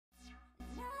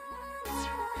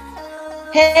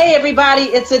Hey everybody,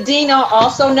 it's Adina,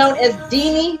 also known as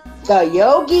Deanie, the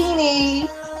Yogini.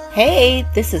 Hey,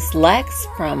 this is Lex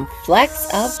from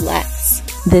Flex of Lex.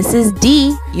 This is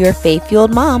Dee, your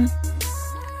faith-fueled mom.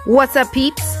 What's up,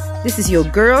 peeps? This is your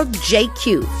girl,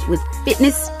 JQ, with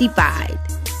Fitness Defied.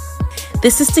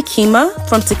 This is Takima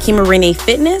from Takima Renee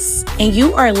Fitness, and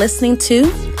you are listening to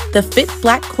the Fit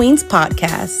Black Queens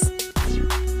podcast.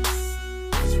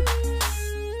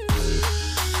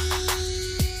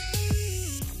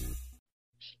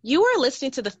 You are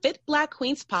listening to the Fit Black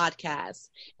Queens podcast,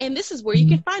 and this is where you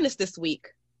can find us this week.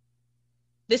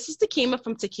 This is Takima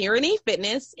from Takima Renee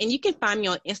Fitness, and you can find me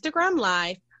on Instagram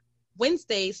Live,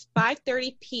 Wednesdays,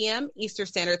 5:30 p.m. Eastern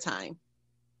Standard Time.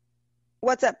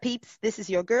 What's up, peeps? This is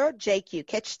your girl, JQ.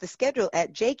 Catch the schedule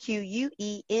at jquenow.com.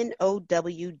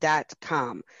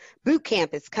 Boot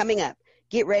camp is coming up.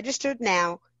 Get registered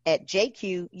now at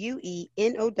jquenow.com.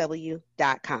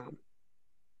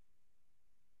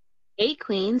 8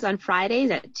 Queens on Fridays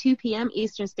at 2 p.m.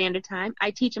 Eastern Standard Time. I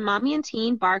teach a mommy and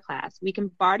teen bar class. We can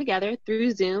bar together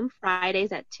through Zoom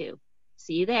Fridays at 2.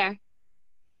 See you there.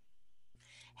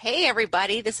 Hey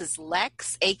everybody, this is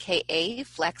Lex, aka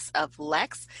Flex of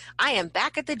Lex. I am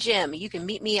back at the gym. You can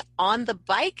meet me on the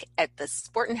bike at the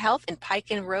Sport and Health in Pike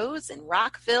and Rose in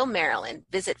Rockville, Maryland.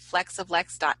 Visit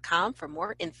flexoflex.com for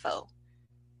more info.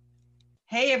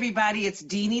 Hey everybody, it's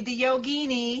Deanie, the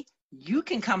Yogini. You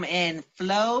can come in,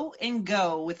 flow, and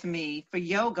go with me for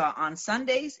yoga on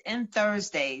Sundays and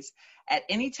Thursdays at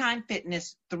Anytime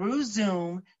Fitness through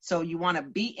Zoom. So you want to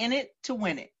be in it to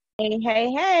win it. Hey, hey,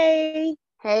 hey.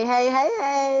 Hey, hey, hey,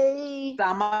 hey.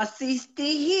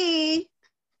 Samasistihi.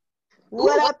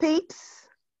 What up, peeps?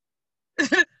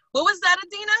 What was that,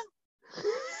 Adina?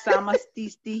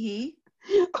 Samasistihi.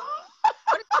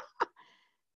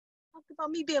 Talk about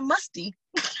me being musty.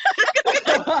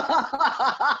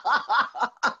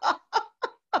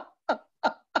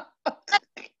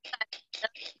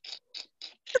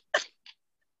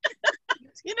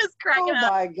 Tina's cracking up. Oh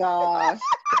my gosh.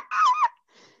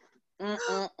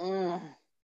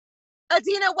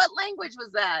 Adina, what language was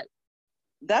that?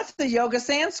 That's the yoga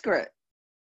Sanskrit.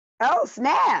 Oh,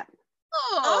 snap.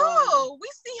 Oh, we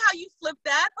see how you flip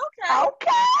that. Okay.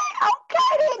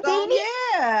 Okay, then,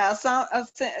 So,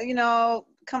 Deanie. yeah,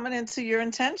 coming into your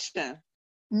intention.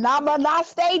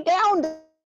 Namaste down,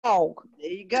 dog.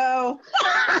 There you go.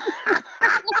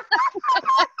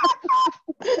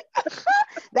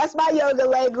 That's my yoga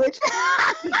language.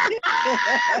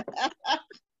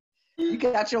 You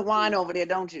got your wine over there,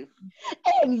 don't you?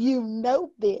 And you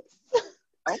know this.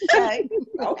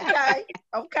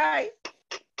 Okay.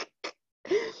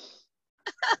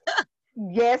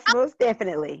 Yes, most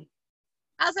definitely.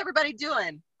 How's everybody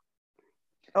doing?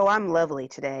 Oh, I'm lovely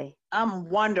today. I'm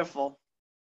wonderful.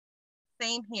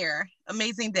 Same here.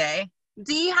 Amazing day.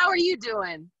 Dee, how are you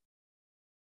doing?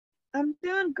 I'm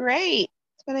doing great.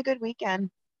 It's been a good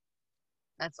weekend.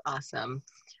 That's awesome.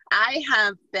 I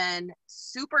have been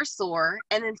super sore,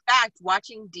 and in fact,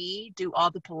 watching Dee do all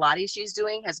the Pilates she's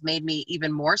doing has made me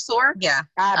even more sore. Yeah,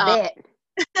 I bet.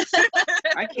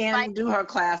 I can't do her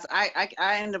class. I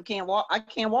end up can't walk. I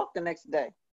can't walk the next day.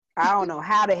 I don't know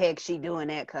how the heck she doing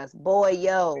that, cause boy,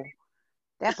 yo,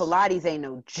 that Pilates ain't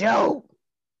no joke.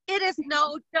 It is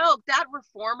no joke. That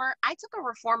reformer, I took a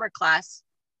reformer class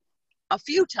a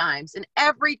few times, and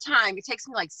every time it takes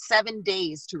me like 7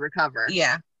 days to recover.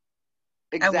 Yeah,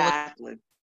 exactly.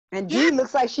 And Dee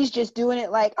looks like she's just doing it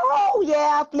like, oh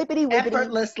yeah, flippity whippity,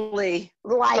 effortlessly.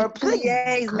 Like her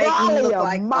plies make me look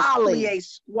like Molly. a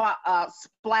plie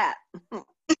splat.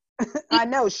 I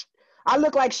know. I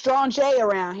look like Strong J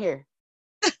around here.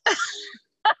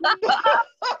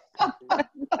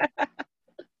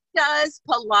 Does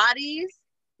Pilates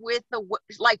with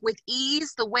with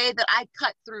ease, the way that I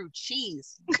cut through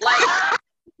cheese. Like,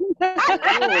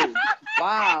 oh,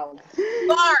 wow.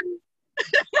 Bart.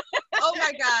 Oh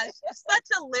my gosh, such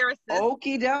a lyricist.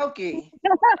 Okie dokie.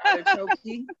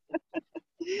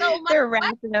 So They're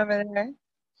rapping over there.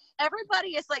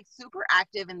 Everybody is like super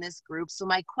active in this group. So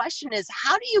my question is,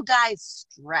 how do you guys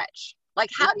stretch?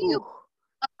 Like, how do you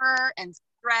cover and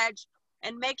stretch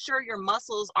and make sure your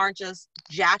muscles aren't just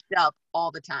jacked up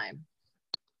all the time?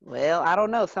 Well, I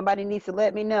don't know. Somebody needs to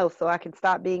let me know so I can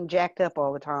stop being jacked up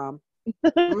all the time.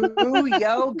 Ooh,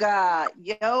 yoga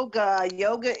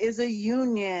is a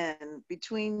union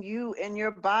between you and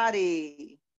your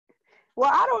body.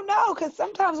 Well, I don't know, because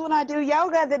sometimes when I do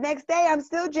yoga the next day, I'm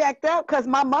still jacked up because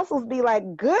my muscles be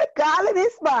like, good golly,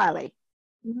 Miss Smiley.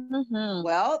 Mm-hmm.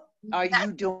 Well, are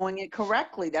you doing it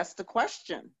correctly? That's the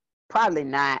question. Probably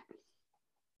not.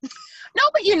 No,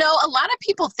 but you know, a lot of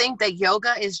people think that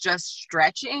yoga is just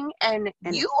stretching, and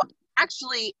you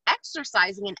actually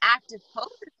exercising in active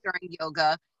poses during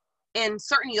yoga in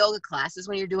certain yoga classes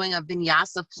when you're doing a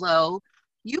vinyasa flow.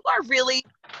 You are really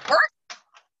working.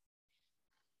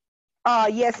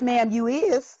 Yes, ma'am, you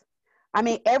is. I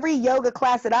mean, every yoga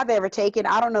class that I've ever taken,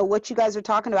 I don't know what you guys are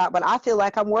talking about, but I feel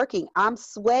like I'm working. I'm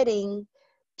sweating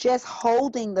just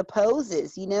holding the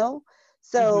poses, you know?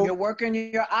 So you're working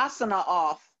your asana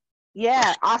off.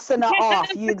 yeah, asana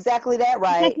off. You exactly that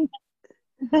right.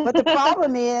 But the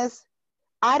problem is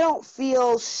I don't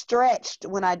feel stretched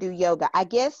when I do yoga. I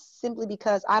guess simply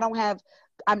because I'm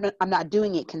not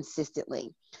doing it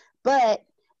consistently. But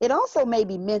it also may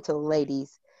be mental,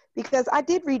 ladies, because I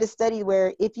did read a study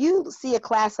where if you see a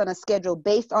class on a schedule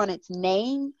based on its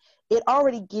name, it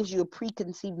already gives you a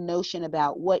preconceived notion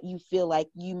about what you feel like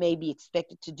you may be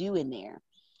expected to do in there.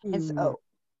 And so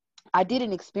I did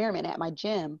an experiment at my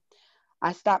gym.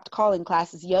 I stopped calling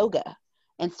classes yoga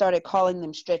and started calling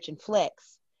them stretch and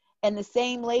flex. And the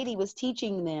same lady was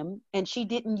teaching them, and she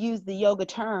didn't use the yoga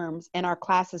terms, and our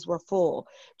classes were full.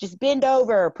 Just bend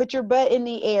over, put your butt in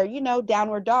the air, you know,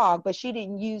 downward dog. But she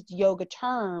didn't use yoga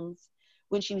terms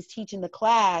when she was teaching the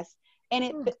class.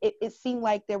 And it seemed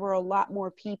like there were a lot more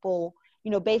people,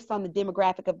 you know, based on the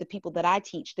demographic of the people that I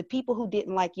teach. The people who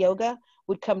didn't like yoga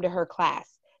would come to her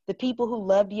class. The people who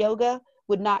loved yoga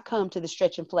would not come to the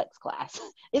stretch and flex class.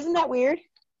 Isn't that weird?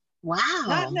 Wow.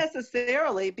 Not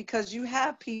necessarily, because you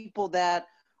have people that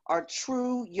are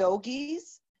true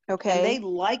yogis. Okay. And they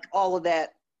like all of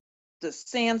that, the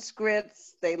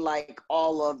Sanskrits, they like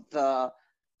all of the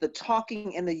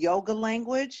talking in the yoga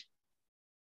language.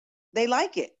 They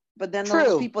like it. But then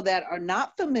those people that are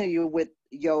not familiar with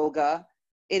yoga,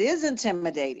 it is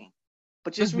intimidating.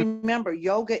 But just remember,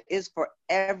 yoga is for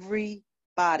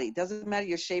everybody. Doesn't matter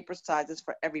your shape or size, it's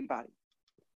for everybody.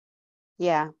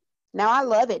 Yeah. Now I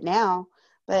love it now,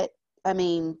 but I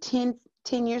mean, 10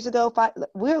 years ago,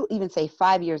 we'll even say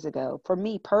 5 years ago, for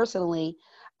me personally,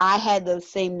 I had those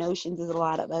same notions as a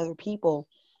lot of other people.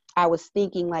 I was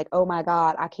thinking like, oh my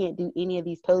God, I can't do any of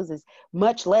these poses,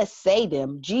 much less say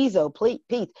them. Jeez, oh,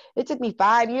 Pete. It took me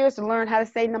 5 years to learn how to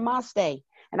say namaste.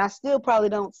 And I still probably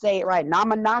don't say it right.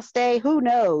 Namaste, who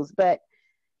knows? But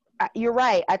you're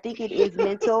right. I think it is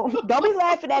mental. Don't be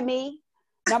laughing at me.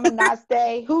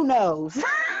 Namaste, who knows?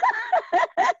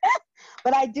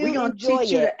 But I do enjoy it. We're going to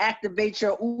teach you to activate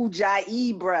your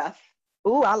Ujjayi breath.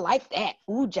 Ooh, I like that.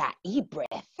 Ujjayi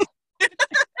breath.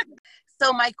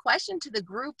 So my question to the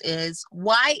group is,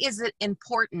 why is it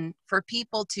important for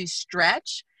people to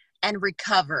stretch and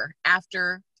recover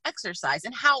after exercise?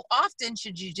 And how often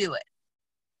should you do it?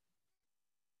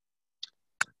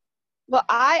 Well,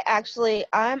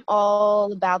 I'm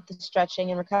all about the stretching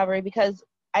and recovery because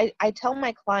I tell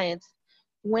my clients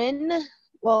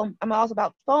I'm also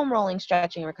about foam rolling,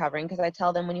 stretching, and recovering because I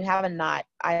tell them when you have a knot,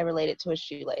 I relate it to a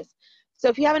shoelace. So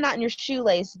if you have a knot in your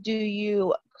shoelace, do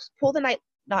you pull the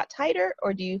knot tighter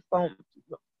or do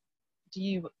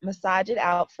you massage it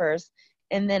out first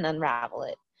and then unravel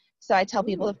it? So I tell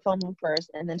people to foam roll first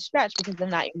and then stretch because the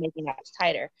knot you're making that's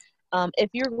tighter.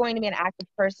 If you're going to be an active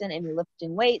person and you're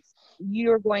lifting weights,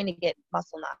 you're going to get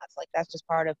muscle knots. Like that's just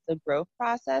part of the growth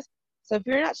process. So if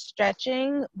you're not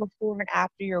stretching before and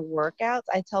after your workouts,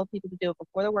 I tell people to do it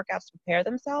before the workouts to prepare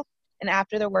themselves and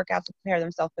after their workouts to prepare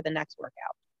themselves for the next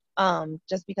workout.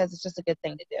 Just because it's just a good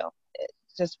thing to do.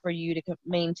 It's just for you to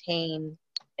maintain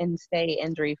and stay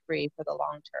injury free for the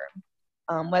long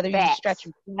term. Whether you stretch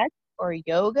your flex or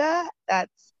yoga,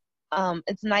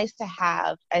 it's nice to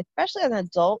have, especially as an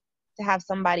adult, to have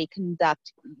somebody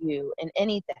conduct you in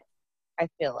anything. I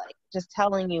feel like just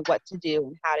telling you what to do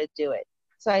and how to do it.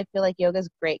 So I feel like yoga is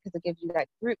great because it gives you that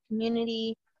group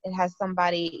community. It has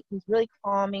somebody who's really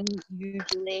calming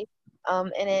usually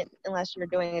in it, unless you're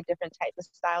doing a different type of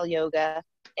style yoga,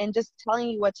 and just telling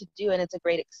you what to do. And it's a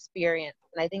great experience.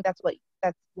 And I think that's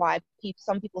why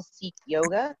some people seek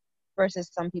yoga versus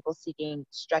some people seeking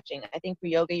stretching. I think for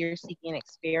yoga, you're seeking an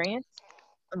experience.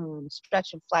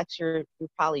 Stretch and flex, you're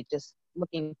probably just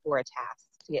looking for a task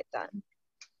to get done.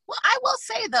 Well, I will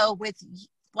say though,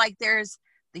 there's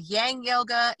the yang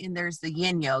yoga and there's the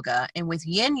yin yoga. And with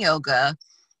yin yoga,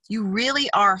 you really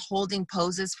are holding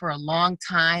poses for a long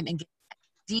time and getting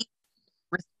deep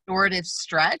restorative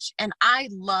stretch. And I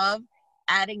love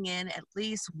adding in at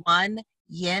least one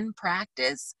yin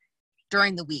practice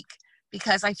during the week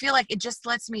because I feel like it just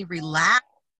lets me relax,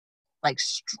 like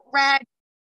stretch.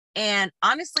 And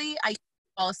honestly, I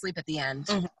fall asleep at the end,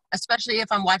 especially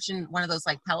if I'm watching one of those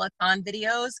like Peloton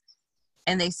videos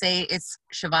and they say it's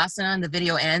Shavasana and the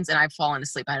video ends and I've fallen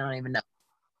asleep. I don't even know.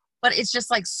 But it's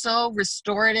just like so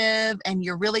restorative and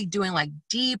you're really doing like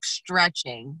deep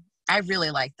stretching I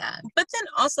really like that. But then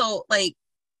also, like,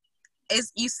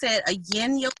 as you said, a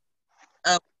yin yoga,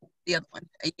 the other one,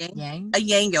 a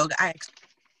yang yoga.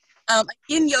 A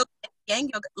yin yoga and yang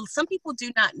yoga. Some people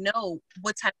do not know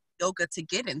what type of yoga to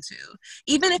get into.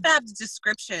 Even if I have the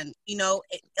description, you know,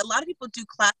 a lot of people do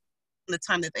class in the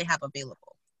time that they have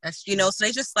available. That's true. You know, so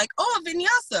they just like, oh,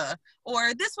 vinyasa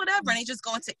or this, whatever. And they just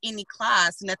go into any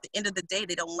class. And at the end of the day,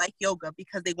 they don't like yoga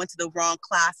because they went to the wrong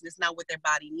class and it's not what their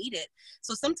body needed.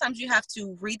 So sometimes you have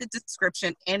to read the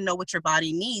description and know what your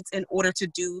body needs in order to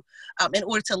do,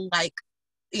 like,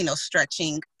 you know,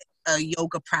 stretching a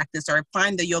yoga practice or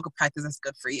find the yoga practice that's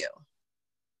good for you.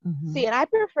 Mm-hmm. See, and I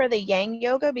prefer the yang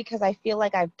yoga because I feel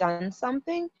like I've done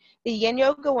something. The yin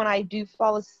yoga, when I do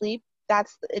fall asleep,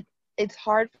 it's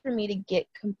hard for me to get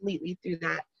completely through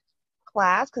that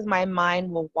class because my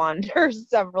mind will wander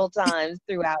several times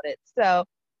throughout it. So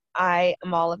I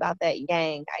am all about that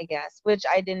yang, I guess, which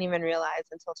I didn't even realize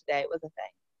until today it was a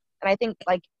thing. And I think,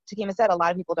 like Takima said, a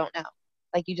lot of people don't know.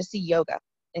 Like, you just see yoga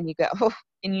and you go,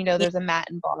 and you know there's a mat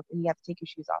involved and you have to take your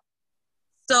shoes off.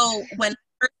 So when I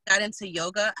first got into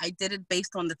yoga, I did it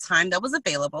based on the time that was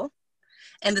available.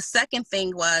 And the second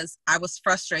thing was I was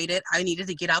frustrated. I needed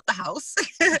to get out the house.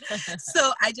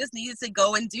 So I just needed to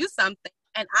go and do something.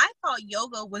 And I thought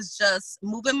yoga was just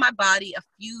moving my body a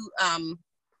few,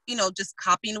 you know, just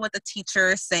copying what the teacher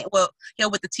is saying. Well, you know,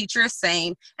 what the teacher is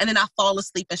saying. And then I fall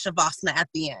asleep in Shavasana at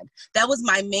the end. That was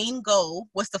my main goal,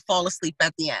 was to fall asleep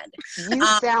at the end. You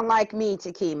sound like me,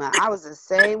 Takima. I was the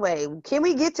same way. Can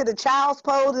we get to the child's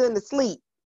pose and the sleep?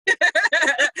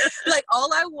 Like,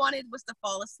 all I wanted was to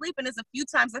fall asleep, and there's a few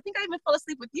times I think I even fell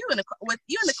asleep with you in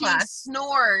the class. She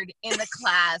snored in the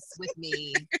class with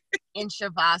me in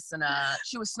Shavasana.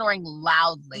 She was snoring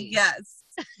loudly. Yes,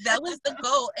 that was the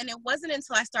goal. And it wasn't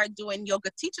until I started doing yoga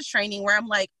teacher training where I'm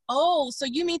like, oh, so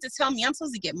you mean to tell me I'm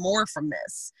supposed to get more from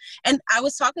this? And I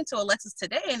was talking to Alexis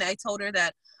today, and I told her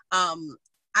that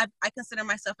I consider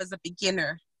myself as a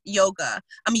beginner yoga.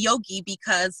 I'm a yogi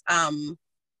because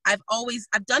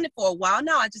I've done it for a while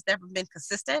now. I just never been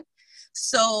consistent.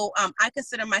 So I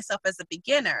consider myself as a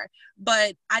beginner,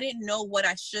 but I didn't know what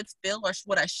I should feel or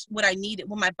what I needed,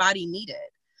 what my body needed.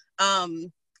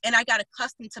 And I got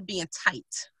accustomed to being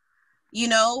tight. You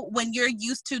know, when you're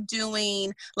used to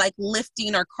doing like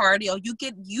lifting or cardio, you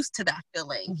get used to that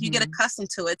feeling. Mm-hmm. You get accustomed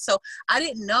to it. So I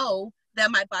didn't know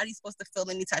that my body's supposed to feel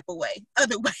any type of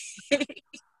other way.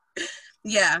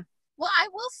 Yeah. Well, I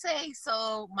will say,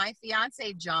 so my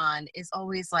fiance, John, is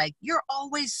always like, you're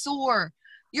always sore.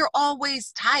 You're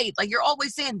always tight. Like, you're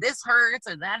always saying this hurts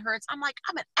or that hurts. I'm like,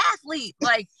 I'm an athlete.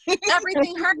 Like,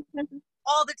 everything hurts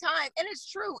all the time. And it's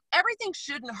true. Everything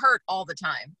shouldn't hurt all the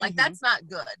time. Like, that's not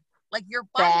good. Like, your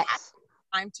body has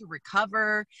time to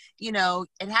recover. You know,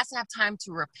 it has to have time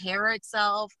to repair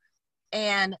itself.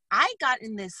 And I got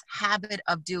in this habit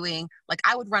of doing, like,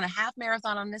 I would run a half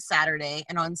marathon on this Saturday,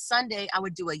 and on Sunday I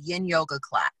would do a yin yoga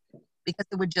class because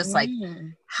it would just like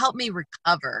help me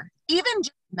recover, even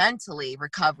just mentally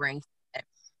recovering.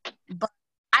 But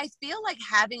I feel like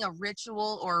having a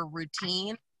ritual or a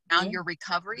routine around your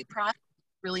recovery process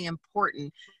is really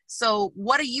important. So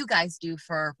what do you guys do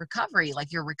for recovery,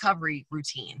 like your recovery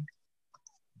routine?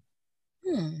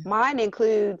 Mine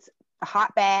includes a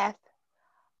hot bath.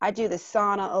 I do the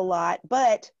sauna a lot,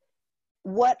 but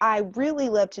what I really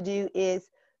love to do is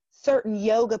certain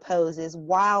yoga poses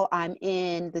while I'm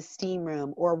in the steam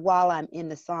room or while I'm in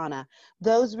the sauna.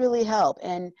 Those really help.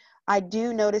 And I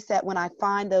do notice that when I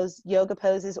find those yoga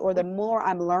poses, or the more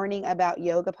I'm learning about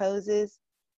yoga poses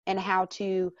and how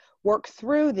to work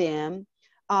through them,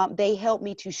 they help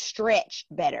me to stretch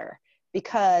better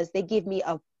because they give me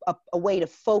a way to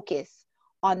focus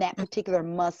on that particular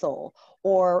muscle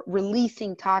or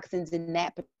releasing toxins in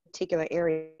that particular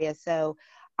area. So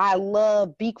I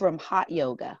love Bikram hot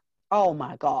yoga. Oh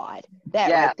my God.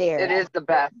 That right there. It is the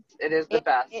best. It is the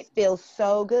best. It feels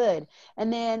so good.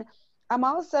 And then I'm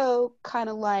also kind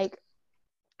of like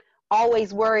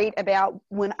always worried about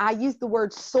when I use the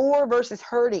word sore versus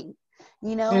hurting.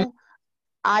 You know,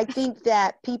 I think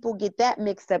that people get that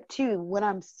mixed up too. When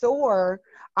I'm sore,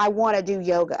 I want to do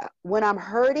yoga. When I'm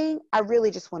hurting, I really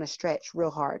just want to stretch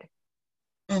real hard.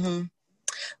 Mm-hmm.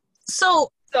 So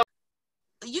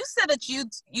you said that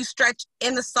you stretch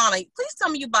in the sauna. Please tell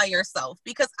me you by yourself,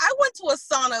 because I went to a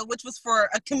sauna, which was for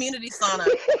a community sauna.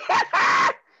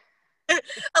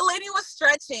 A lady was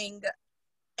stretching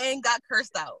and got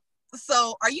cursed out.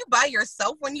 So are you by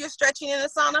yourself when you're stretching in a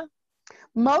sauna?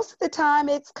 Most of the time,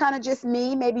 it's kind of just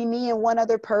me, maybe me and one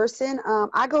other person.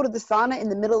 I go to the sauna in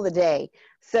the middle of the day,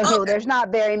 so there's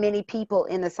not very many people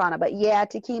in the sauna. But yeah,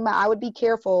 Takima, I would be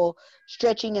careful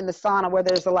stretching in the sauna where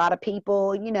there's a lot of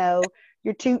people. You know,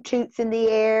 your toots in the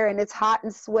air and it's hot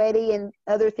and sweaty and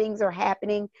other things are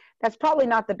happening. That's probably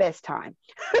not the best time.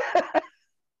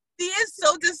 She is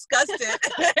so disgusted.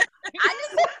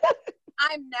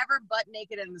 I'm never butt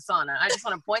naked in the sauna. I just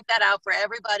want to point that out for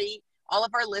everybody, all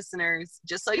of our listeners,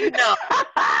 just so you know.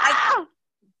 I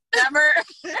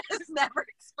it's never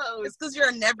exposed. It's because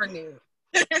you're never nude.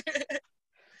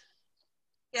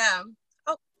 Yeah.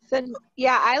 Oh. So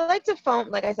yeah, I like to foam.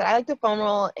 Like I said, I like to foam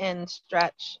roll and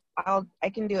stretch. I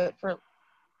can do it for.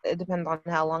 It depends on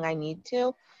how long I need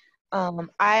to.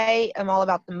 I am all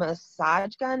about the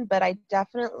massage gun, but I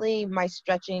definitely my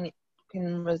stretching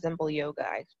can resemble yoga,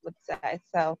 I would say.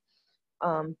 So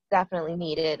definitely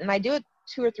need it, and I do it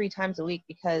 2 or 3 times a week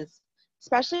because,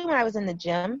 especially when I was in the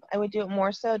gym, I would do it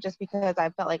more so just because I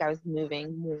felt like I was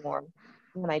moving more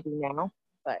than I do now.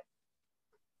 But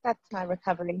that's my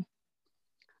recovery.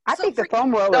 I think the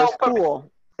foam roller is cool.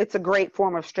 It's a great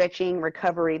form of stretching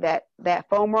recovery. That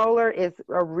foam roller is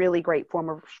a really great form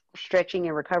of stretching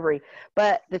and recovery.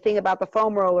 But the thing about the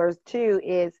foam rollers too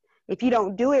is if you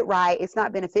don't do it right, it's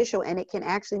not beneficial and it can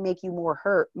actually make you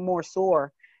more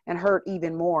sore and hurt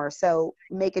even more. So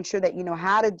making sure that you know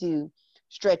how to do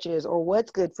stretches or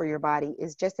what's good for your body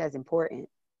is just as important.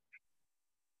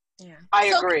 Yeah,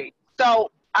 I agree. So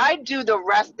I do the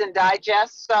rest and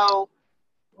digest. So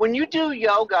when you do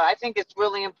yoga, I think it's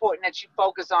really important that you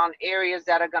focus on areas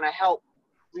that are going to help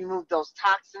remove those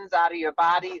toxins out of your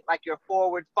body, like your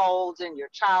forward folds and your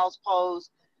child's pose.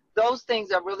 Those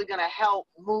things are really going to help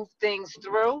move things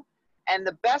through. And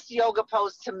the best yoga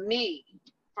pose for me,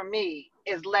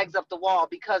 is legs up the wall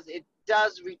because it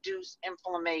does reduce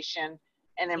inflammation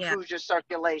and improves your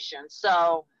circulation.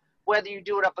 So whether you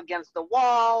do it up against the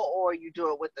wall or you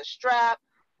do it with a strap,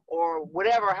 or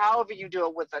whatever, however you do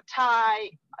it with a tie,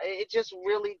 it just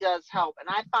really does help. And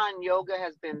I find yoga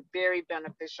has been very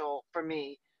beneficial for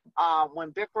me.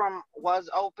 When Bikram was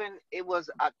open, it was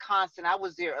a constant. I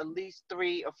was there at least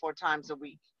 3 or 4 times a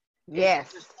week.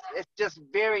 Yes. It's just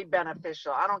very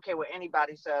beneficial. I don't care what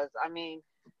anybody says. I mean,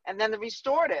 and then the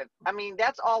restorative. I mean,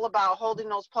 that's all about holding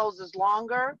those poses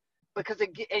longer because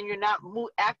and you're not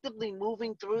actively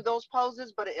moving through those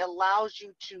poses, but it allows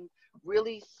you to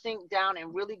really sink down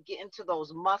and really get into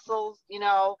those muscles, you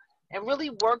know, and really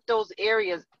work those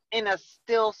areas in a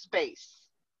still space.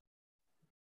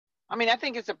 I mean, I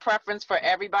think it's a preference for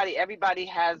everybody. Everybody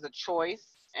has a choice.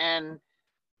 And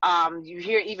you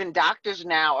hear even doctors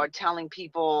now are telling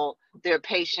people, their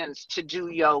patients, to do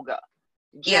yoga,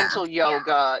 gentle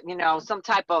yoga, you know, some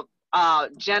type of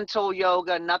gentle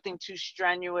yoga, nothing too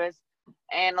strenuous.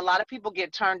 And a lot of people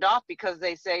get turned off because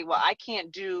they say, well, I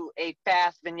can't do a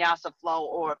fast vinyasa flow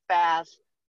or a fast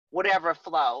whatever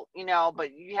flow, you know,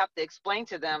 but you have to explain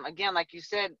to them, again, like you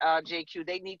said, JQ,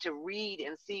 they need to read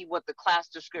and see what the class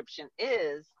description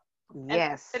is.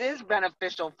 Yes. And it is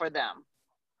beneficial for them.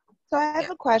 So I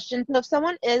have a question. So if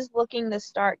someone is looking to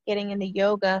start getting into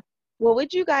yoga, what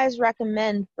would you guys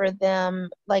recommend for them,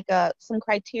 like some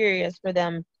criteria for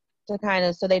them to kind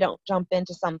of, so they don't jump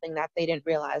into something that they didn't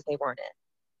realize they wanted?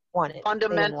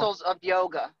 Fundamentals of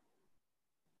yoga.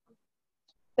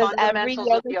 Does every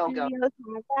yoga studio have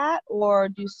that, or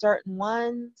do certain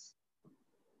ones?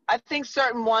 I think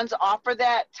certain ones offer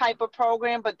that type of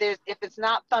program, but if it's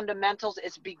not fundamentals,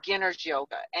 it's beginner's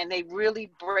yoga. And they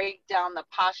really break down the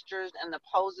postures and the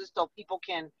poses so people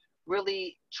can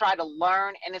really try to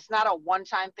learn. And it's not a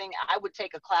one-time thing. I would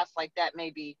take a class like that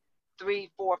maybe 3,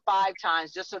 4, 5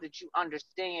 times just so that you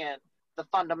understand the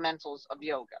fundamentals of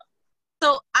yoga.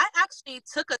 So I actually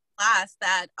took a class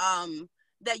that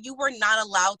you were not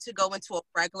allowed to go into a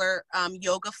regular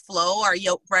yoga flow or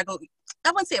regular, I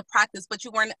wouldn't say a practice, but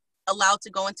you weren't allowed to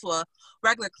go into a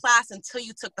regular class until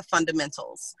you took the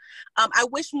fundamentals. I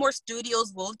wish more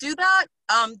studios will do that.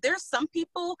 There's some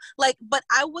people but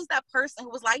I was that person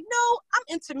who was like, no,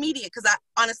 I'm intermediate because I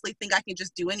honestly think I can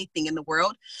just do anything in the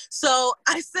world. So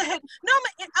I said, no,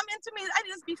 I'm intermediate. I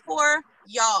did this before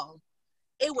y'all.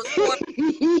 It was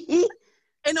horrible.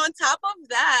 And on top of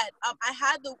that, I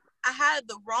had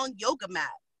the wrong yoga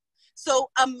mat. So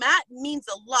a mat means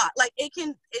a lot. Like it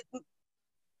can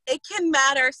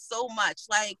matter so much.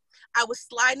 Like I was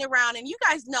sliding around, and you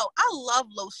guys know I love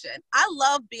lotion. I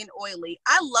love being oily.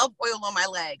 I love oil on my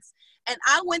legs. And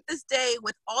I went this day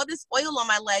with all this oil on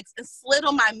my legs and slid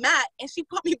on my mat, and she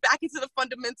put me back into the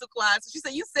fundamental class. She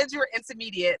said, you said you were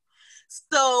intermediate.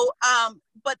 So,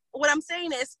 but what I'm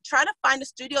saying is try to find a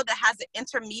studio that has an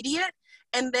intermediate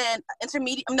and then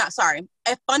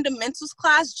a fundamentals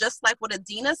class, just like what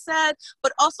Adina said,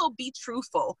 but also be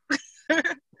truthful.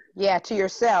 Yeah, to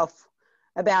yourself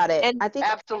about it. And I think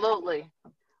absolutely.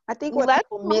 I think what let's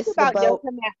people talk miss about the boat.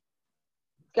 yoga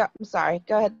mat. I'm sorry.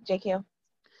 Go ahead, JQ.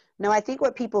 No, I think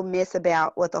what people miss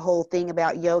about what the whole thing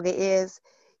about yoga is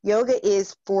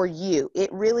for you.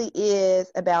 It really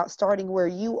is about starting where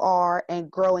you are and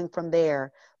growing from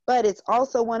there. But it's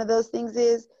also one of those things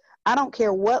is, I don't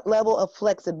care what level of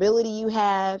flexibility you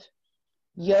have,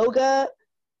 yoga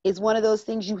is one of those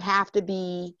things you have to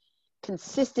be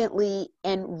consistently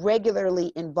and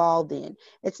regularly involved in.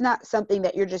 It's not something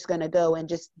that you're just going to go and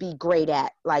just be great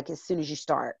at like as soon as you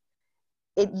start.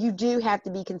 You do have to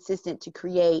be consistent to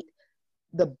create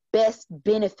the best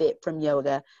benefit from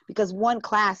yoga, because one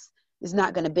class is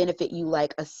not going to benefit you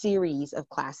like a series of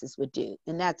classes would do.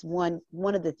 And that's one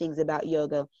of the things about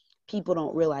yoga people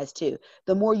don't realize too.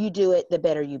 The more you do it, the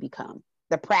better you become.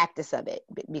 The practice of it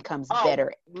becomes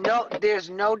better. No, there's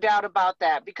no doubt about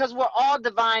that, because we're all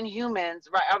divine humans,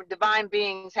 right? Divine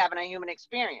beings having a human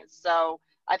experience. So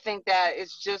I think that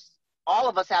it's just all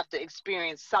of us have to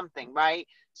experience something, right?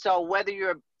 So whether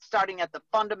you're starting at the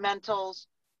fundamentals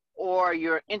or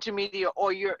you're intermediate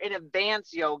or you're an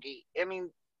advanced yogi, I mean,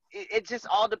 it just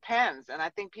all depends. And I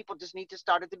think people just need to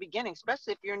start at the beginning,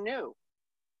 especially if you're new.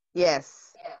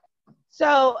 Yes.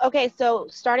 So, okay, so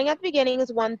starting at the beginning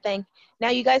is one thing. Now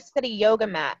you guys said a yoga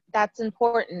mat. That's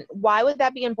important. Why would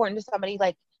that be important to somebody?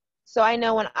 Like, so I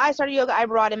know when I started yoga, I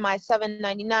brought in my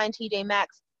 $7.99 TJ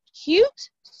Maxx. Cute,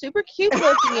 super cute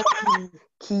looking.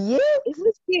 Cute? It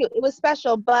was cute. It was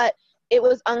special, but it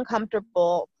was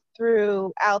uncomfortable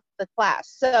throughout the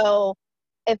class. So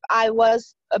if I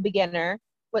was a beginner,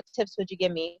 what tips would you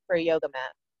give me for a yoga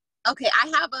mat? Okay, I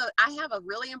have a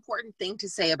really important thing to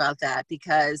say about that,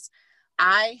 because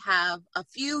I have a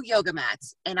few yoga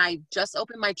mats, and I just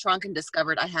opened my trunk and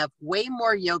discovered I have way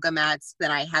more yoga mats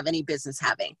than I have any business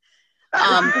having.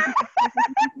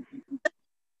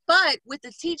 But with the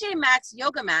TJ Maxx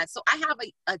yoga mat, so I have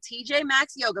a TJ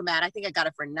Maxx yoga mat. I think I got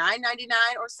it for $9.99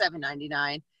 or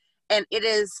 $7.99. And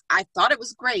I thought it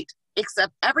was great,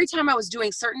 except every time I was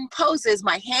doing certain poses,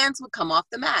 my hands would come off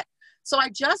the mat. So I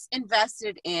just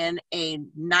invested in a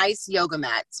nice yoga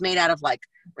mat. It's made out of like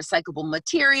recyclable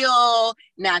material,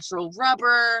 natural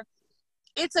rubber.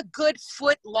 It's a good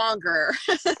foot longer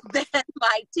than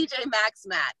my TJ Maxx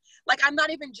mat. Like, I'm not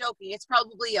even joking. It's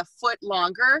probably a foot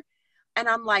longer. And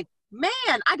I'm like,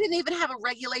 man, I didn't even have a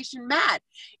regulation mat.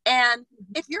 And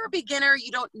if you're a beginner,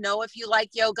 you don't know if you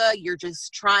like yoga, you're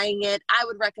just trying it, I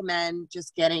would recommend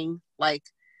just getting like,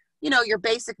 your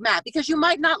basic mat, because you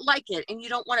might not like it and you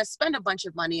don't want to spend a bunch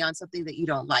of money on something that you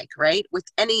don't like, right? With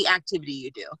any activity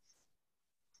you do.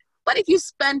 But if you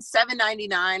spend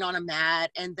 $7.99 on a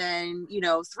mat and then,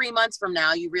 3 months from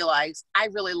now, you realize I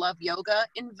really love yoga,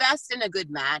 invest in a good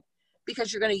mat,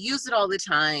 because you're going to use it all the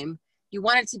time. You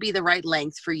want it to be the right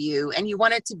length for you, and you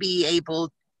want it to be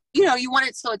able, you want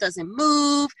it so it doesn't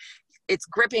move. It's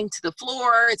gripping to the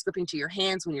floor. It's gripping to your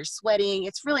hands when you're sweating.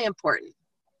 It's really important.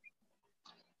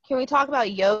 Can we talk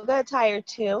about yoga attire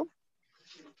too?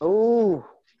 Ooh,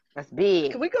 that's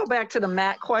big. Can we go back to the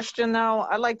mat question though?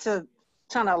 I'd like to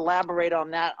kind of elaborate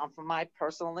on that from my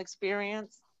personal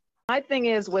experience. My thing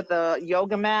is with a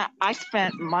yoga mat, I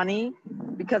spent money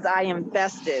because I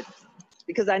invested,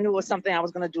 because I knew it was something I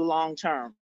was going to do long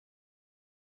term.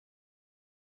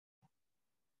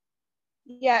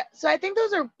 Yeah, so I think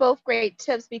those are both great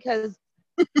tips, because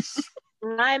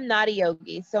I'm not a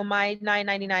yogi, so my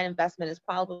 $9.99 investment is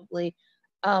probably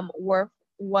worth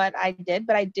what I did,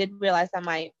 but I did realize that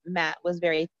my mat was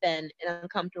very thin and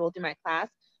uncomfortable through my class.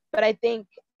 But I think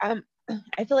I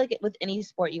feel like with any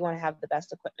sport, you want to have the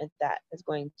best equipment that is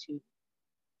going to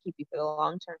keep you for the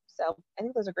long term. So I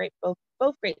think those are great,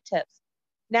 both great tips.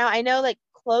 Now I know, like,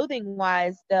 clothing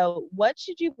wise though, what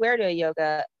should you wear to a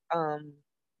yoga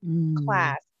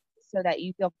class so that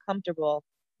you feel comfortable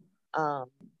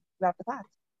throughout the class?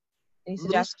 Any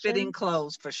suggestions? Loose fitting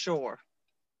clothes for sure.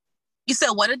 You said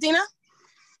what, Adina?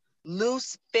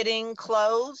 Loose fitting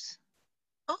clothes.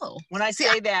 Oh. When I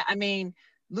say that, I mean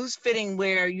loose fitting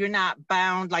where you're not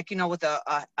bound, like, with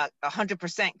a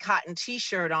 100% cotton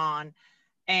t-shirt on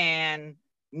and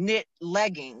knit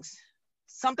leggings.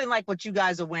 Something like what you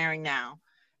guys are wearing now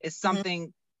is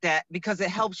something that, because it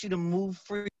helps you to move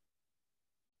free.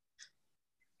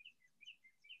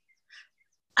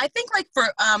 I think like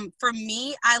for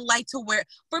me, I like to wear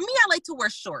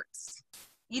shorts.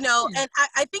 you know, and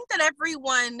I think that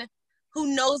everyone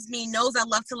who knows me knows I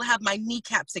love to have my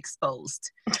kneecaps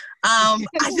exposed. I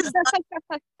just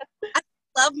I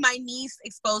love my knees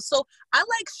exposed. So I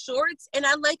like shorts, and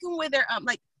I like them where they're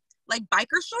like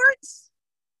biker shorts.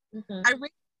 Mm-hmm. I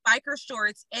really like biker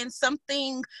shorts, and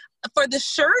something for the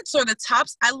shirts or the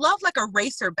tops, I love like a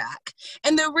racer back.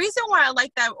 And the reason why I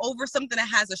like that over something that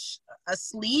has a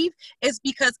sleeve is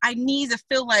because I need to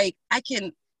feel like I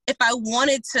can, if I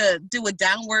wanted to do a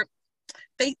downward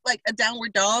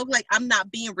dog, like I'm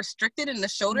not being restricted in the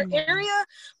shoulder area,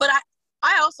 but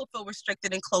I also feel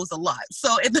restricted in clothes a lot.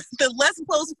 So the less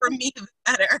clothes for me, the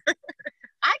better.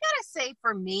 I gotta say,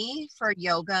 for me, for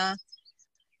yoga,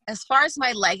 as far as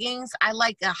my leggings, I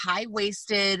like a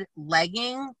high-waisted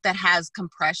legging that has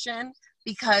compression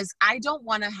because I don't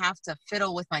want to have to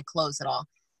fiddle with my clothes at all.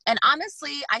 And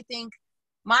honestly, I think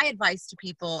my advice to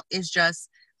people is just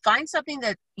find something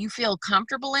that you feel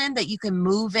comfortable in, that you can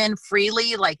move in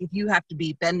freely. Like if you have to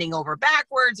be bending over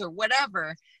backwards or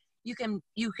whatever, you can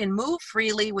move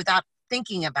freely without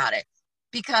thinking about it.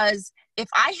 Because if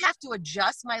I have to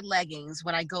adjust my leggings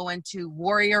when I go into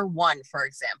Warrior One, for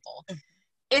example,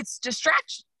 it's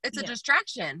distraction. It's a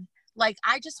distraction. Like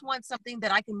I just want something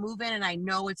that I can move in and I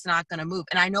know it's not going to move.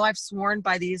 And I know I've sworn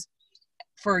by these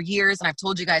for years and I've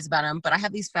told you guys about them, but I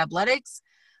have these Fabletics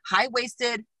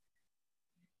high-waisted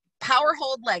power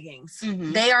hold leggings.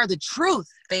 Mm-hmm. They are the truth.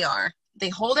 They are. They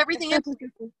hold everything in place.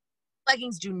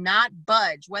 Leggings do not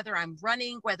budge, whether I'm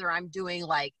running, whether I'm doing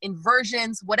like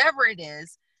inversions, whatever it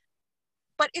is.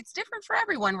 But it's different for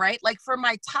everyone, right? Like for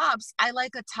my tops, I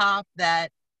like a top that,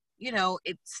 you know,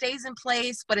 it stays in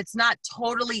place, but it's not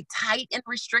totally tight and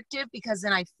restrictive because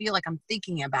then I feel like I'm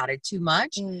thinking about it too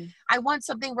much. I want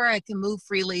something where I can move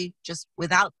freely just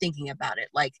without thinking about it.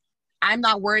 Like I'm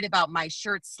not worried about my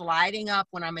shirt sliding up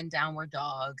when I'm in downward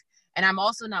dog. And I'm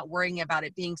also not worrying about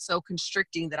it being so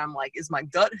constricting that I'm like, is my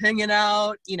gut hanging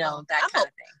out? You know, that kind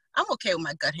of thing. I'm okay with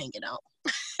my gut hanging out.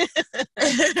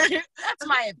 That's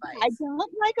my advice. I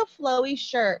don't like a flowy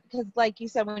shirt because, like you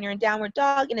said, when you're in downward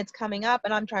dog and it's coming up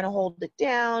and I'm trying to hold it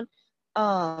down,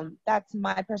 that's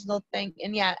my personal thing.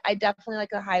 And yeah, I definitely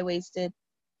like a high-waisted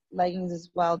leggings as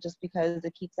well, just because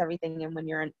it keeps everything in when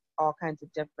you're in all kinds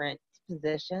of different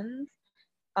positions.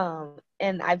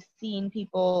 And I've seen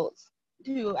people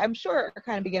who I'm sure are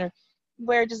kind of beginner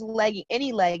wear just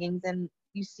any leggings, and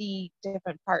you see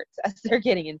different parts as they're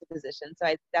getting into position. So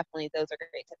those are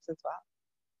great tips as well.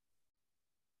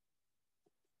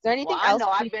 Is there anything else? I know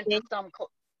I've been to some. Go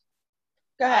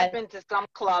ahead. I've been to some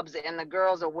clubs and the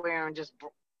girls are wearing just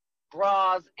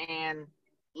bras and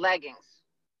leggings.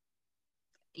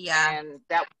 Yeah, and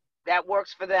that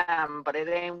works for them, but it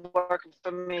ain't working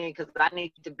for me because I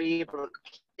need to be able to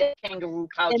keep that kangaroo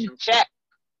couch in check.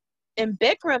 In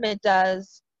Bikram, it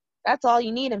does. That's all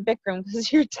you need in Bikram because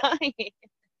you're dying.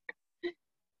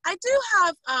 I do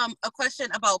have a question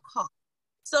about cost.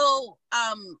 So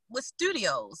with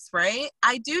studios, right?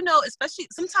 I do know, especially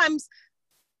sometimes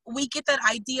we get that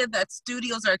idea that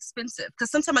studios are expensive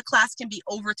because sometimes a class can be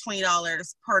over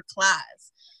 $20 per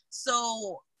class.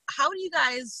 So what do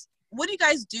you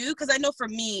guys do? Because I know for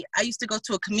me, I used to go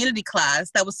to a community class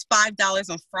that was $5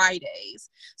 on Fridays.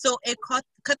 So it cut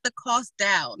the cost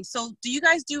down. So do you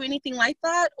guys do anything like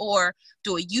that, or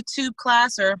do a YouTube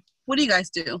class, or what do you guys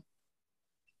do?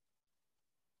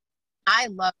 I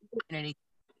love community,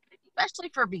 especially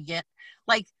for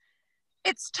like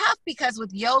it's tough because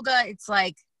with yoga, it's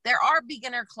like there are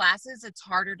beginner classes. It's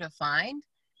harder to find,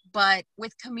 but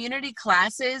with community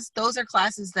classes, those are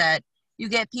classes that you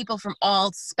get people from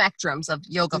all spectrums of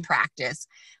yoga practice,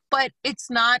 but it's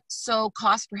not so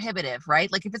cost prohibitive,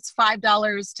 right? Like if it's $5,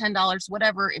 $10,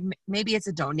 whatever, maybe it's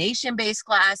a donation-based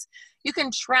class. You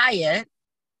can try it,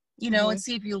 and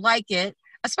see if you like it,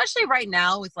 especially right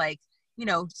now with like,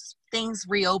 things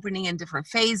reopening in different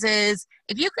phases.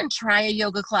 If you can try a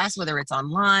yoga class, whether it's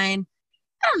online,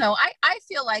 I don't know. I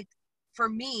feel like for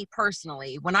me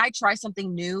personally, when I try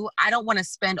something new, I don't want to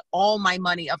spend all my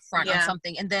money up front on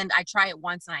something and then I try it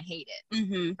once and I hate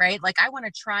it, right? Like I want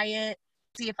to try it,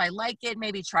 see if I like it,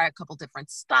 maybe try a couple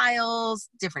different styles,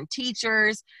 different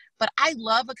teachers. But I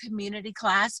love a community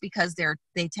class because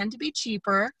they tend to be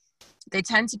cheaper. They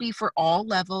tend to be for all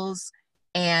levels,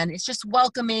 and it's just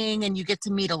welcoming and you get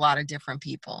to meet a lot of different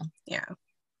people. Yeah.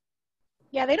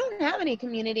 Yeah, they don't have any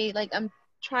community. Like I'm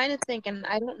trying to think, and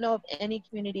I don't know of any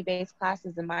community-based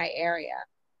classes in my area.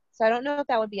 So I don't know if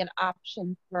that would be an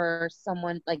option for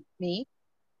someone like me.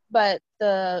 But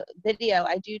the video,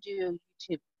 I do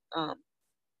YouTube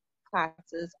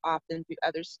classes often through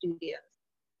other studios.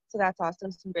 So that's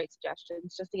awesome. Some great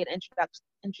suggestions just to get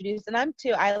introduced. And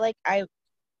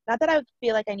not that I would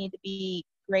feel like I need to be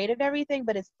great at everything,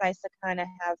 but it's nice to kind of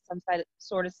have some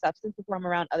sort of substance before I'm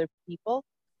around other people.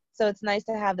 So it's nice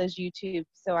to have those YouTubes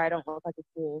so I don't look like a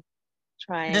fool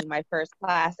trying my first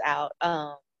class out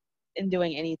and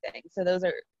doing anything. So those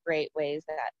are great ways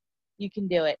that you can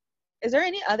do it. Is there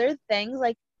any other things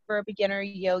like for a beginner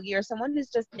yogi or someone who's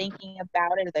just thinking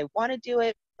about it or they want to do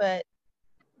it, but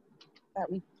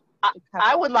that we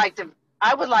I would like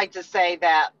to say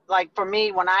that, like, for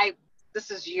me, this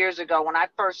is years ago, when I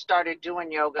first started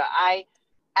doing yoga, I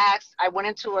went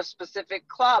into a specific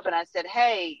club and I said,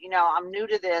 hey, I'm new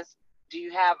to this. Do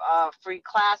you have a free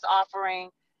class offering?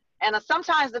 And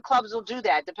sometimes the clubs will do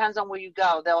that. Depends on where you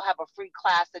go. They'll have a free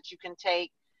class that you can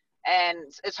take. And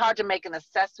it's hard to make an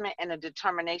assessment and a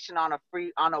determination on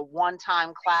a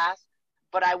one-time class.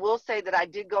 But I will say that I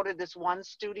did go to this one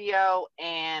studio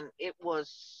and it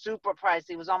was super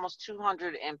pricey. It was almost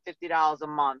 $250 a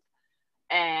month.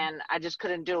 And I just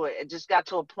couldn't do it. It just got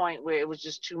to a point where it was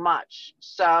just too much.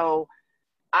 So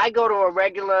I go to a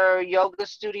regular yoga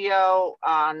studio,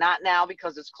 not now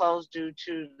because it's closed due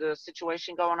to the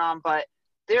situation going on, but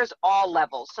there's all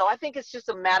levels. So I think it's just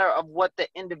a matter of what the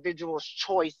individual's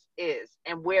choice is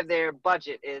and where their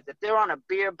budget is. If they're on a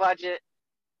beer budget,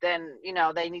 then,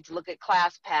 they need to look at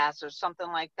ClassPass or something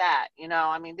like that.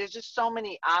 I mean, there's just so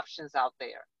many options out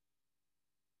there.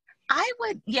 I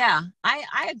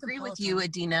agree with you,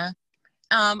 Adina.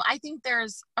 I think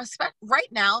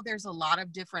right now there's a lot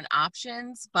of different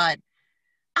options, but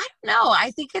I don't know.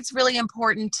 I think it's really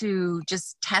important to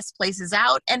just test places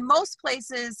out, and most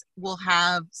places will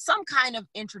have some kind of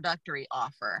introductory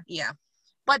offer. Yeah.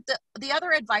 But the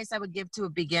other advice I would give to a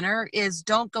beginner is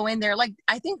don't go in there. Like,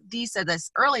 I think Dee said this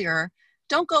earlier,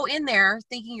 don't go in there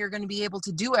thinking you're going to be able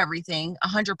to do everything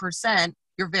 100%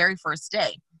 your very first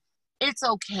day. It's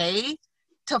okay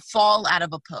to fall out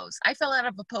of a pose. I fell out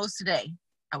of a pose today.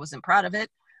 I wasn't proud of it,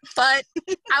 but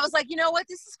I was like, you know what?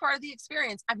 This is part of the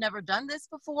experience. I've never done this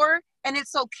before, and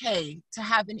it's okay to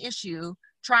have an issue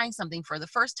trying something for the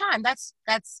first time.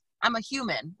 I'm a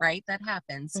human, right? That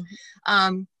happens.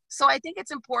 Mm-hmm. So I think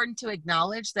it's important to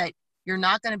acknowledge that you're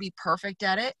not going to be perfect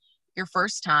at it your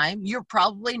first time. You're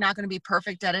probably not going to be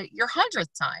perfect at it your 100th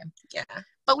time. Yeah.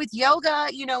 But with yoga,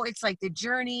 it's like the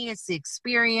journey, it's the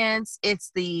experience,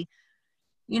 it's the,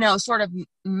 sort of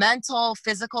mental,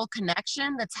 physical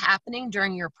connection that's happening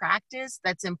during your practice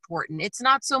that's important. It's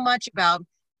not so much about,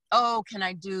 oh, can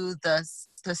I do the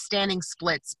standing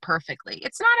splits perfectly?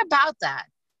 It's not about that.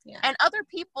 Yeah. And other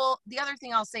people, the other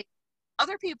thing I'll say,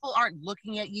 other people aren't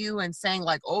looking at you and saying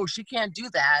like, oh, she can't do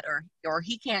that or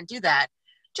he can't do that.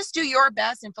 Just do your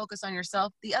best and focus on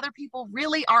yourself. The other people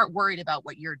really aren't worried about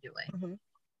what you're doing. Mm-hmm.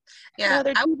 Yeah, no,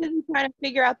 they're too busy trying to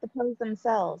figure out the pose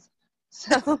themselves.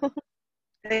 So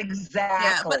exactly.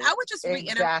 Yeah, but I would just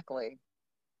reiterate. Exactly.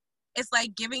 It's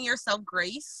like giving yourself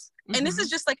grace. Mm-hmm. And this is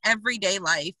just like everyday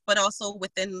life, but also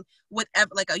within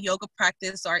whatever, like a yoga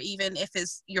practice, or even if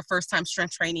it's your first time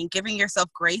strength training, giving yourself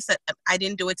grace that I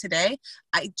didn't do it today.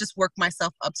 I just worked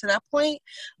myself up to that point.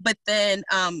 But then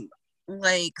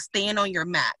like staying on your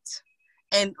mat.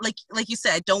 And like you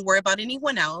said, don't worry about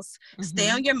anyone else. Mm-hmm. Stay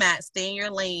on your mat, stay in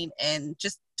your lane, and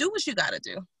just do what you got to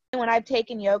do. When I've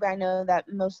taken yoga, I know that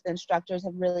most of the instructors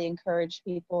have really encouraged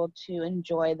people to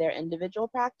enjoy their individual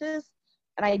practice.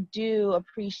 And I do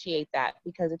appreciate that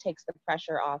because it takes the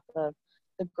pressure off of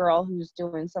the girl who's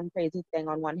doing some crazy thing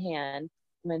on one hand.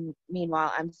 When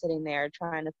meanwhile, I'm sitting there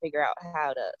trying to figure out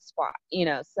how to squat,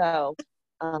 So,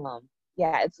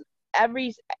 yeah, it's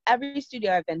every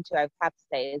studio I've been to, I have to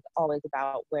say, is always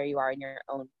about where you are in your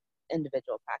own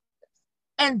individual practice.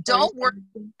 And don't worry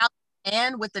about the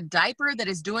man with the diaper that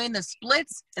is doing the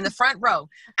splits in the front row.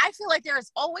 I feel like there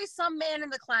is always some man in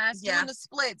the class doing the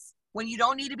splits when you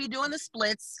don't need to be doing the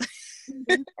splits.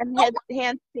 And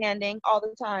hand standing all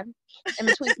the time in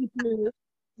between each move.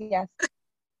 Yes.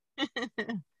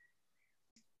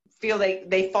 Feel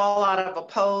they fall out of a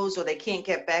pose or they can't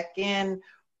get back in.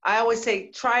 I always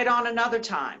say, try it on another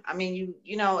time. I mean,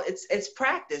 it's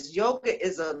practice. Yoga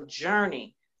is a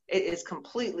journey. It is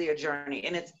completely a journey,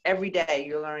 and it's every day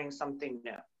you're learning something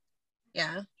new.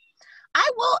 Yeah. I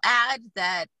will add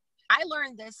that I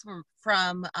learned this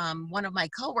from one of my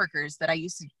coworkers that I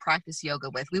used to practice yoga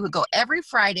with. We would go every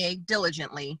Friday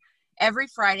diligently, every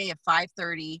Friday at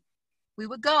 5:30. We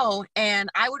would go, and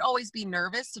I would always be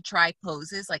nervous to try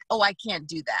poses like, oh, I can't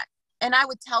do that. And I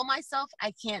would tell myself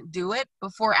I can't do it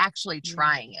before actually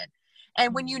trying it.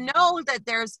 And when you know that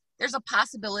there's a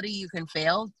possibility you can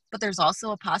fail, but there's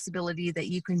also a possibility that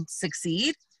you can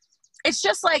succeed, it's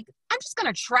just like, I'm just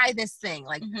going to try this thing.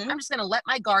 Like, I'm just going to let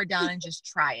my guard down and just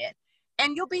try it.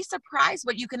 And you'll be surprised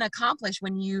what you can accomplish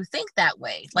when you think that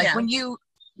way. Like when you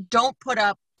don't put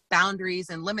up boundaries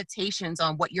and limitations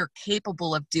on what you're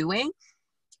capable of doing,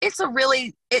 it's a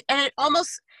really, it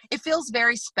feels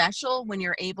very special when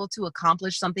you're able to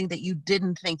accomplish something that you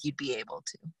didn't think you'd be able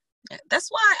to. That's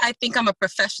why I think I'm a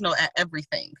professional at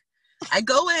everything. I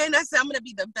go in, I say I'm going to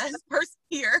be the best person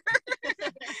here.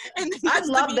 And I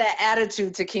love that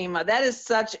attitude, Takima. That is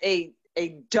such a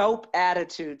dope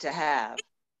attitude to have.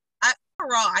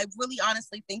 Overall, I really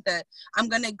honestly think that I'm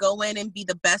going to go in and be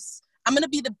the best. I'm going to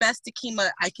be the best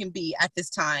Takima I can be at this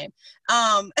time.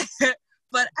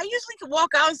 But I usually can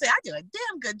walk out and say, I do a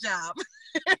damn good job.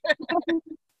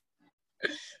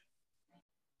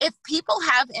 If people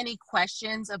have any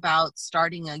questions about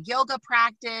starting a yoga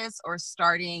practice or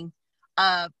starting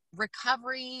a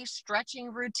recovery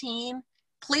stretching routine,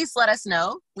 please let us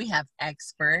know. We have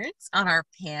experts on our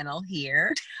panel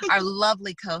here, our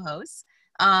lovely co-hosts.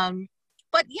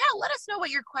 But yeah, let us know what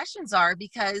your questions are,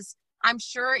 because I'm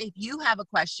sure if you have a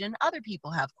question, other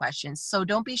people have questions. So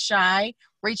don't be shy.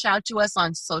 Reach out to us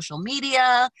on social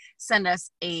media. Send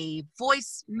us a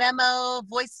voice memo,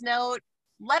 voice note.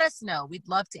 Let us know. We'd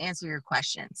love to answer your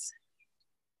questions.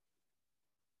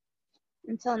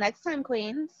 Until next time,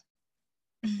 Queens.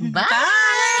 Bye.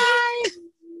 Bye.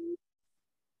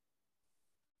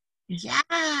 Yes.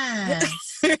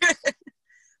 Why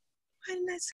didn't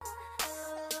I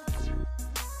say-